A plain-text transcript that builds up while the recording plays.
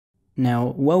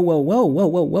Now,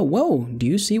 whoa, do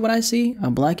you see what I see? A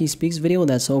Blackie Speaks video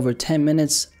that's over 10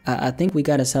 minutes. I think we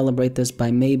gotta celebrate this by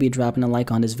maybe dropping a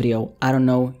like on this video. I don't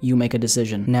know, you make a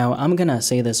decision. Now, I'm gonna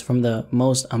say this from the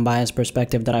most unbiased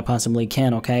perspective that I possibly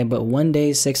can, okay? But one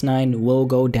day 6ix9ine will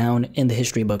go down in the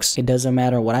history books. It doesn't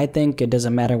matter what I think, it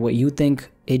doesn't matter what you think,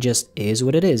 it just is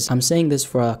what it is. I'm saying this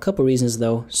for a couple reasons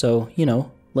though, so, you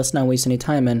know, let's not waste any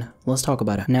time and let's talk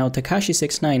about it. Now, Tekashi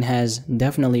 6ix9ine has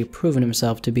definitely proven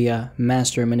himself to be a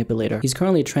master manipulator. He's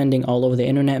currently trending all over the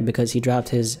internet because he dropped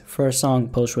his first song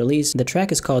post-release. The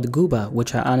track is called Gooba,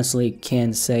 which I honestly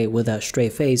can't say with a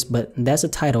straight face, but that's a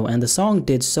title, and the song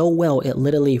did so well it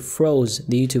literally froze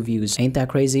the YouTube views. Ain't that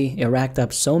crazy? It racked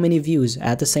up so many views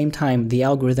at the same time the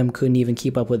algorithm couldn't even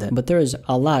keep up with it. But there's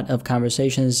a lot of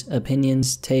conversations,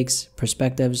 opinions, takes,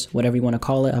 perspectives, whatever you want to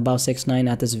call it, about 6ix9ine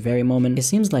at this very moment. It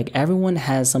seems like everyone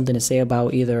has something to say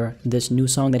about either this new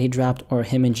song that he dropped or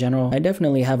him in general. I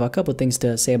definitely have a couple things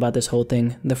to say about this whole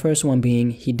thing. The first one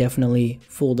being he definitely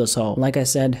fooled us all. Like I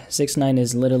said, 6ix9ine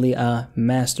is literally a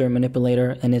master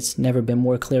manipulator, and it's never been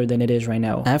more clear than it is right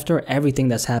now. After everything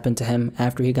that's happened to him,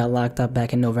 after he got locked up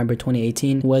back in November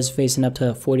 2018, was facing up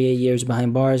to 48 years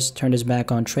behind bars, turned his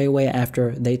back on Treyway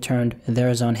after they turned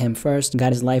theirs on him first,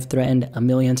 got his life threatened a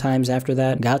million times after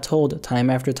that, got told time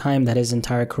after time that his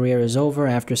entire career is over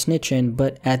after snitching,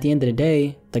 but at the end of the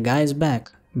day, the guy's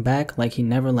back like he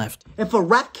never left. If a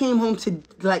rap came home to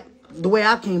like the way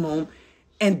I came home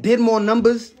and did more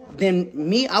numbers than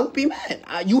me, I would be mad.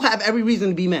 You have every reason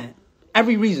to be mad.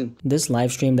 Every reason. This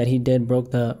live stream that he did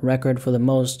broke the record for the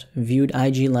most viewed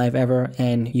IG live ever,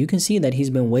 and you can see that he's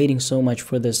been waiting so much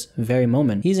for this very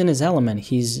moment. He's in his element.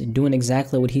 He's doing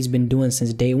exactly what he's been doing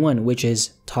since day one, which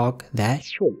is talk that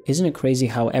shit. Isn't it crazy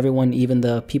how everyone, even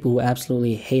the people who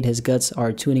absolutely hate his guts,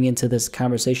 are tuning into this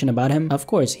conversation about him? Of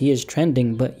course, he is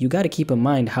trending, but you gotta keep in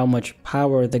mind how much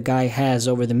power the guy has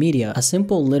over the media. A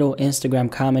simple little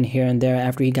Instagram comment here and there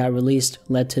after he got released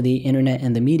led to the internet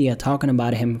and the media talking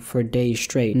about him for days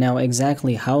straight. Now,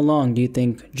 exactly how long do you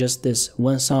think just this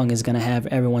one song is gonna have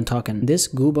everyone talking? This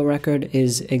Gooba record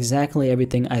is exactly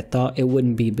everything I thought it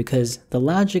wouldn't be, because the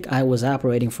logic I was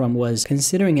operating from was,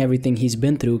 considering everything he's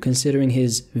been through, considering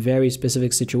his very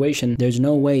specific situation, there's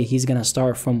no way he's gonna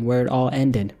start from where it all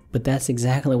ended. But that's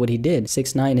exactly what he did.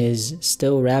 6ix9ine is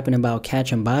still rapping about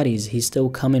catching bodies. He's still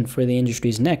coming for the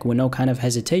industry's neck with no kind of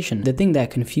hesitation. The thing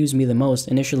that confused me the most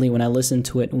initially when I listened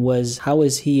to it was, how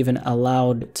is he even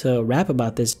allowed to rap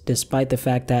about this despite the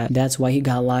fact that that's why he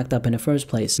got locked up in the first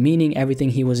place? Meaning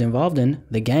everything he was involved in,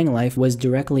 the gang life, was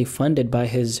directly funded by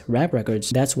his rap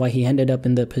records. That's why he ended up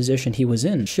in the position he was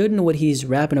in. Shouldn't what he's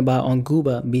rapping about on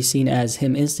Gooba be seen as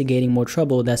him instigating more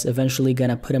trouble that's eventually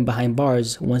gonna put him behind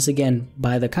bars once again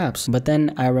by the cops? But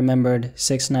then I remembered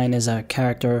 6ix9ine is a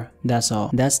character, that's all.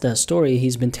 That's the story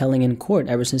he's been telling in court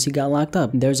ever since he got locked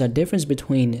up. There's a difference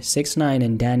between 6ix9ine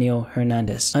and Daniel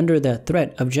Hernandez. Under the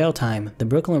threat of jail time, the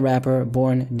Brooklyn rapper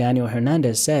born Daniel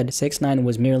Hernandez said 6ix9ine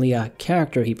was merely a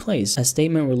character he plays. A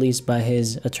statement released by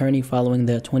his attorney following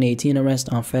the 2018 arrest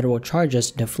on federal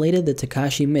charges deflated the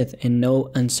Tekashi myth in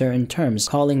no uncertain terms,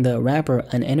 calling the rapper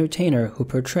an entertainer who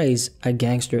portrays a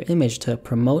gangster image to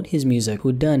promote his music,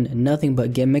 who done nothing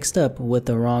but get mixed up with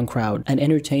the wrong crowd. An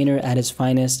entertainer at his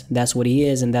finest, that's what he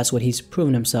is, and that's what he's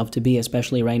proven himself to be,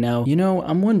 especially right now. You know,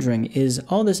 I'm wondering, is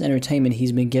all this entertainment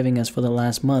he's been giving us for the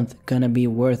last month gonna be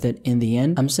worth it in the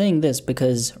end? I'm saying this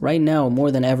because right now, more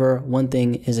than ever, one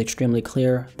thing is extremely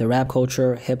clear. The rap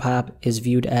culture, hip-hop, is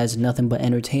viewed as nothing but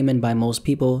entertainment by most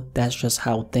people. That's just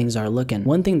how things are looking.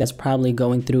 One thing that's probably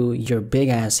going through your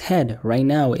big-ass head right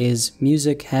now is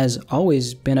music has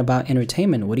always been about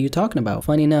entertainment. What are you talking about?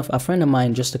 Funny enough, a friend of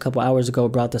mine just a couple hours ago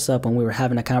brought this up when we were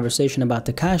having a conversation about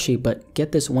Tekashi, but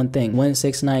get this one thing. When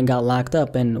 6ix9ine got locked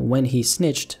up and when he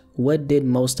snitched, what did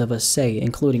most of us say,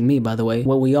 including me by the way?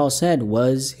 What we all said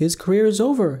was, his career is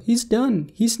over, he's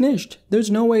done, he snitched.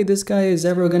 There's no way this guy is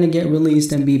ever gonna get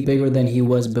released and be bigger than he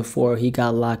was before he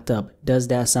got locked up. Does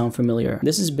that sound familiar?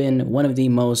 This has been one of the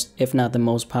most, if not the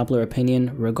most popular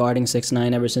opinion regarding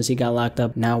 6ix9ine ever since he got locked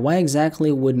up. Now, why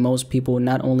exactly would most people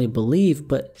not only believe,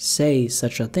 but say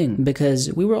such a thing?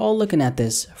 Because we were all looking at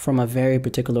this from a very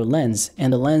particular lens,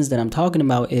 and the lens that I'm talking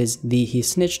about is the he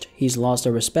snitched, he's lost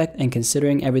our respect, and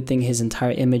considering everything his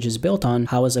entire image is built on,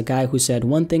 how is a guy who said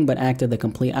one thing but acted the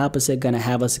complete opposite gonna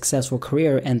have a successful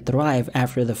career and thrive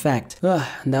after the fact? Ugh,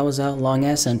 that was a long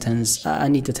ass sentence. I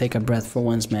need to take a breath for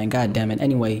once, man. God God damn it.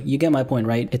 Anyway, you get my point,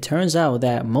 right? It turns out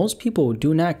that most people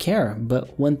do not care,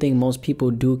 but one thing most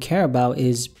people do care about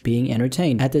is being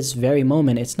entertained. At this very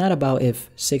moment, it's not about if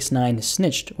 6ix9ine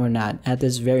snitched or not. At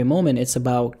this very moment, it's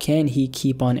about, can he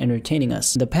keep on entertaining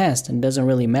us? The past doesn't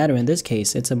really matter in this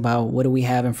case. It's about what do we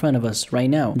have in front of us right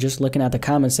now. Just looking at the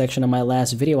comment section of my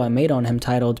last video I made on him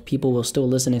titled "People Will Still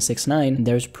Listen to 6ix9ine,"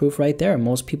 there's proof right there.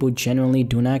 Most people genuinely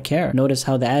do not care. Notice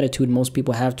how the attitude most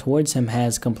people have towards him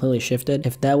has completely shifted.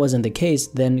 If that wasn't the case,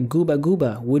 then Gooba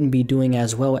Gooba wouldn't be doing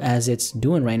as well as it's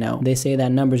doing right now. They say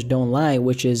that numbers don't lie,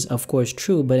 which is of course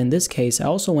true, but in this case, I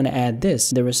also want to add this.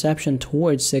 The reception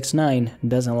towards 6ix9ine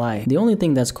doesn't lie. The only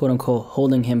thing that's quote unquote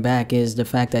holding him back is the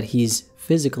fact that he's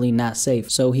physically not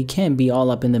safe, so he can't be all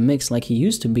up in the mix like he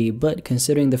used to be. But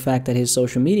considering the fact that his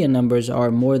social media numbers are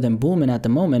more than booming at the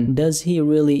moment, does he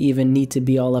really even need to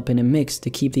be all up in the mix to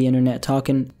keep the internet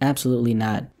talking? Absolutely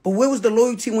not. But where was the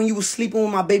loyalty when you was sleeping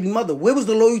with my baby mother? Where was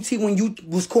the loyalty when you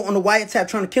was caught on the wiretap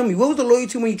trying to kill me? Where was the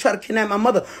loyalty when you tried to kidnap my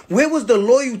mother? Where was the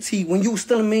loyalty when you were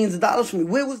stealing millions of dollars from me?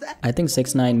 Where was that? I think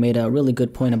 6ix9ine made a really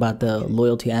good point about the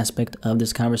loyalty aspect of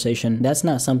this conversation. That's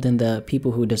not something the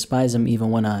people who despise him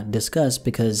even want to discuss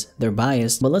because they're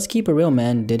biased. But let's keep it real,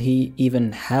 man. Did he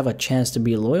even have a chance to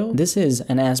be loyal? This is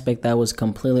an aspect that was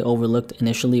completely overlooked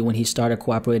initially when he started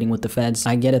cooperating with the feds.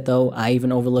 I get it though. I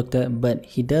even overlooked it, but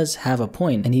he does have a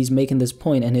point. And he's making this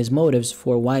point and his motives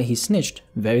for why he snitched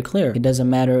very clear. It doesn't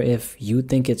matter if you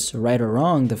think it's right or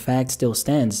wrong, the fact still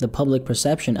stands. The public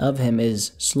perception of him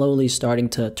is slowly starting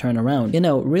to turn around. In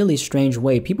a really strange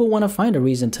way, people want to find a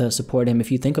reason to support him if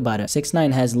you think about it.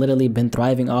 6ix9ine has literally been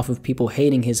thriving off of people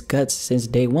hating his guts since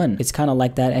day one. It's kind of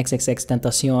like that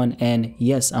XXXTentacion and,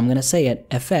 yes, I'm gonna say it,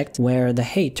 effect, where the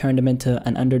hate turned him into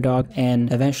an underdog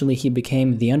and eventually he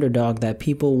became the underdog that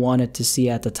people wanted to see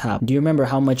at the top. Do you remember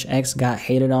how much X got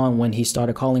hated on when he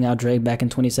started calling out Drake back in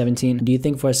 2017? Do you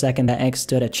think for a second that X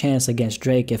stood a chance against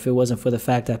Drake if it wasn't for the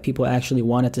fact that people actually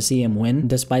wanted to see him win,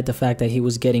 despite the fact that he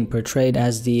was getting portrayed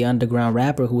as the underground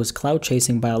rapper who was clout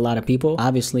chasing by a lot of people?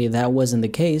 Obviously that wasn't the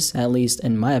case, at least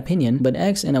in my opinion, but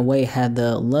X in a way had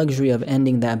the luxury of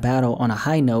ending that battle on a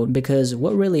high note, because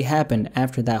what really happened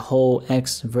after that whole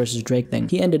X versus Drake thing?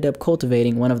 He ended up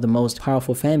cultivating one of the most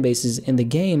powerful fan bases in the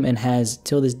game and has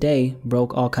till this day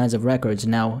broke all kinds of records.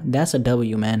 Now that's a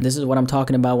W, man. This is what I'm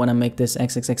talking about when I make this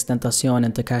XXXTentacion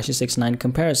and Tekashi 6ix9ine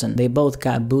comparison. They both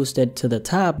got boosted to the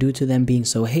top due to them being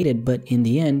so hated, but in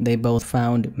the end they both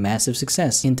found massive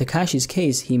success. In Tekashi's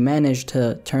case, he managed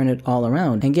to turn it all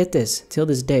around, and get this, till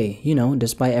this day, you know,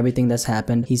 despite everything that's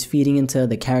happened, he's feeding into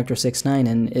the character 6ix9ine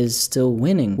and is still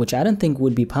winning, which I didn't think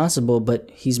would be possible, but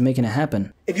he's making it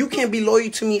happen. If you can't be loyal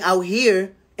to me out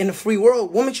here in the free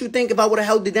world, what makes you think if I would have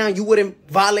held it down, you wouldn't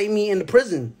violate me in the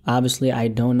prison? Obviously, I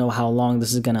don't know how long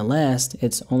this is gonna last.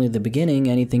 It's only the beginning,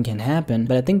 anything can happen,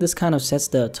 but I think this kind of sets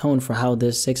the tone for how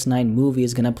this 6ix9ine movie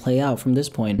is gonna play out from this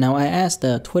point. Now, I asked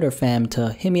the Twitter fam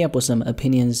to hit me up with some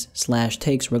opinions /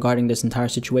 takes regarding this entire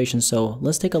situation, so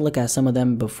let's take a look at some of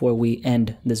them before we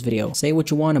end this video. Say what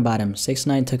you want about him.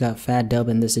 6ix9ine took a fat dub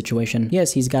in this situation.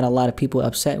 Yes, he's got a lot of people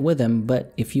upset with him,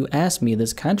 but if you ask me,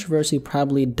 this controversy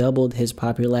probably doubled his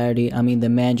popularity. I mean, the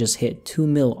man just hit 2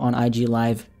 mil on IG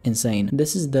Live. Insane.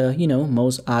 This is the, you know,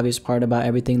 most obvious part about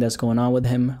everything that's going on with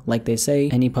him. Like they say,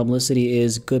 any publicity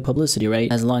is good publicity,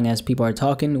 right? As long as people are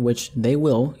talking, which they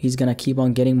will, he's gonna keep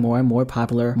on getting more and more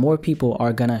popular. More people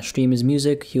are gonna stream his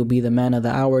music. He'll be the man of the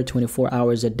hour, 24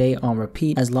 hours a day on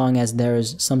repeat, as long as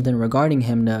there's something regarding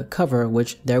him to cover,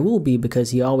 which there will be because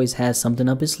he always has something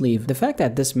up his sleeve. The fact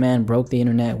that this man broke the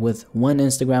internet with one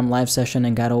Instagram live session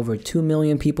and got over 2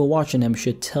 million people watching him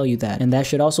should tell you that. And that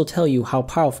should also tell you how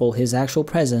powerful his actual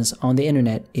presence on the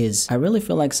internet is. I really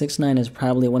feel like 6ix9ine is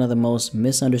probably one of the most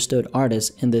misunderstood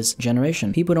artists in this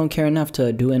generation. People don't care enough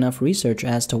to do enough research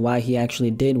as to why he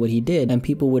actually did what he did, and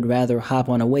people would rather hop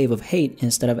on a wave of hate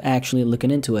instead of actually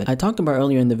looking into it. I talked about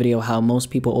earlier in the video how most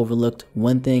people overlooked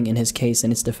one thing in his case,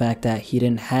 and it's the fact that he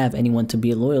didn't have anyone to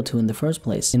be loyal to in the first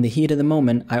place. In the heat of the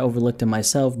moment, I overlooked it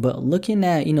myself, but looking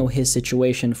at, you know, his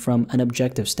situation from an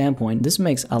objective standpoint, this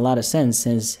makes a lot of sense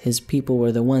since his people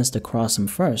were the ones to cross him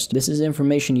first. This is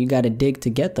information you gotta dig to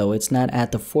get though. It's not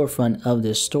at the forefront of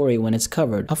this story when it's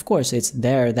covered. Of course it's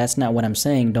there, that's not what I'm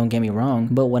saying, don't get me wrong,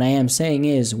 but what I am saying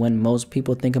is when most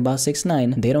people think about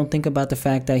 6ix9ine, they don't think about the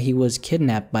fact that he was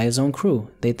kidnapped by his own crew.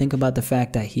 They think about the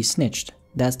fact that he snitched.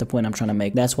 That's the point I'm trying to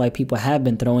make. That's why people have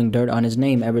been throwing dirt on his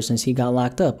name ever since he got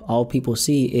locked up. All people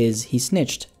see is he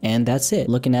snitched, and that's it.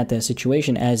 Looking at the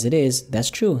situation as it is, that's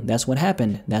true. That's what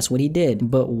happened. That's what he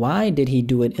did. But why did he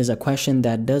do it is a question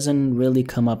that doesn't really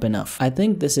come up enough. I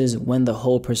think this is when the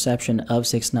whole perception of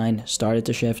 6ix9ine started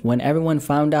to shift, when everyone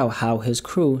found out how his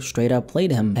crew straight up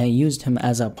played him and used him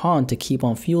as a pawn to keep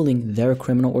on fueling their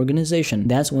criminal organization.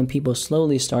 That's when people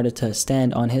slowly started to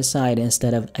stand on his side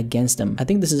instead of against him. I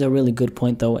think this is a really good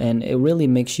point though, and it really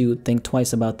makes you think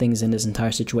twice about things in this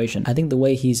entire situation. I think the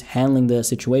way he's handling the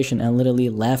situation and literally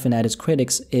laughing at his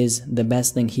critics is the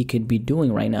best thing he could be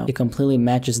doing right now. It completely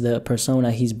matches the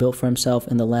persona he's built for himself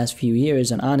in the last few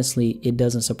years, and honestly, it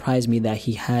doesn't surprise me that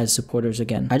he has supporters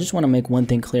again. I just want to make one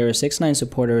thing clear. 6ix9ine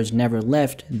supporters never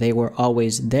left. They were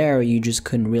always there. You just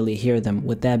couldn't really hear them.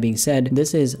 With that being said,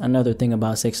 this is another thing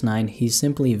about 6ix9ine. He's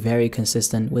simply very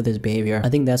consistent with his behavior. I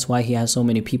think that's why he has so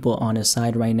many people on his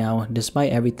side right now.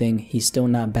 Despite everything, he's still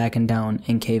not backing down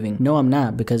and caving. No, I'm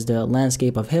not, because the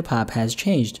landscape of hip-hop has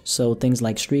changed, so things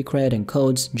like street cred and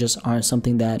codes just aren't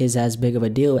something that is as big of a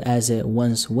deal as it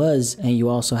once was, and you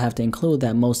also have to include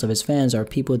that most of his fans are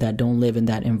people that don't live in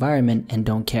that environment and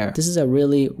don't care. This is a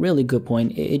really good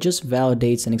point. It just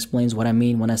validates and explains what I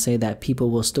mean when I say that people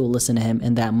will still listen to him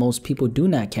and that most people do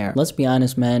not care. Let's be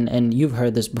honest, man, and you've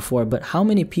heard this before, but how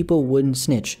many people wouldn't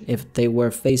snitch if they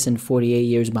were facing 48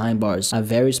 years behind bars? A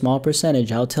very small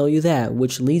percentage, I'll tell you that,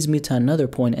 which leads me to another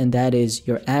point, and that is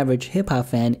your average hip-hop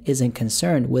fan isn't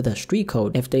concerned with a street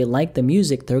code. If they like the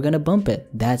music, they're gonna bump it.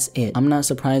 That's it. I'm not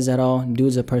surprised at all.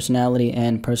 Dude's a personality,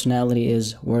 and personality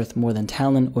is worth more than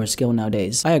talent or skill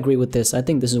nowadays. I agree with this. I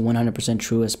think this is 100%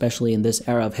 true, especially in this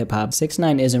era of hip-hop.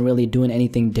 6ix9ine isn't really doing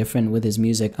anything different with his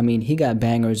music. I mean, he got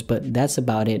bangers, but that's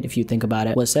about it if you think about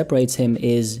it. What separates him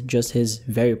is just his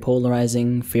very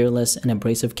polarizing, fearless, and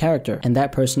abrasive character, and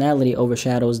that personality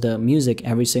overshadows the music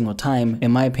every single time.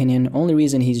 In my opinion, only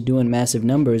reason he's doing massive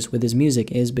numbers with his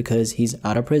music is because he's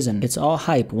out of prison. It's all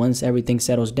hype. Once everything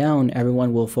settles down,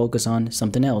 everyone will focus on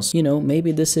something else. You know,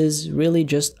 maybe this is really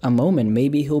just a moment.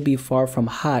 Maybe he'll be far from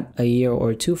hot a year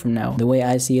or two from now. The way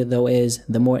I see it though is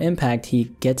the more impact he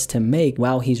gets to make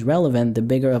while he's relevant, the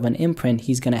bigger of an imprint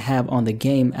he's gonna have on the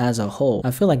game as a whole.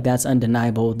 I feel like that's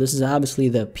undeniable. This is obviously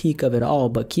the peak of it all,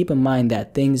 but keep in mind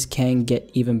that things can get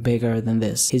even bigger than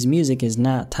this. His music is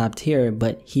not top tier,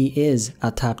 but he is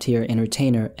a top tier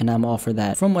entertainer, and I'm all for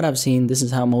that. From what I've seen, this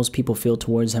is how most people feel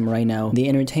towards him right now. The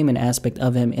entertainment aspect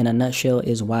of him in a nutshell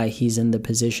is why he's in the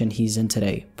position he's in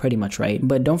today, pretty much, right?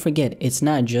 But don't forget, it's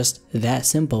not just that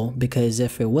simple, because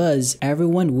if it was,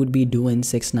 everyone would be doing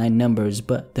 6ix9ine numbers,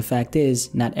 but the fact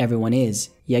is, not everyone is.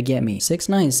 You get me?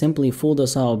 6ix9ine simply fooled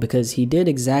us all because he did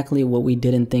exactly what we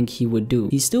didn't think he would do.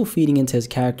 He's still feeding into his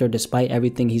character despite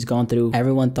everything he's gone through.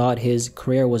 Everyone thought his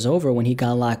career was over when he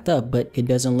got locked up, but it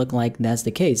doesn't look like that's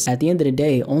the case. At the end of the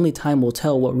day, only time will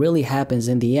tell what really happens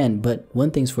in the end, but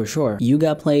one thing's for sure. You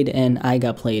got played and I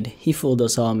got played. He fooled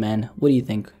us all, man. What do you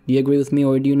think? Do you agree with me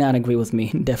or do you not agree with me?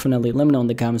 Definitely let me know in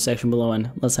the comment section below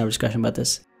and let's have a discussion about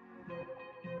this.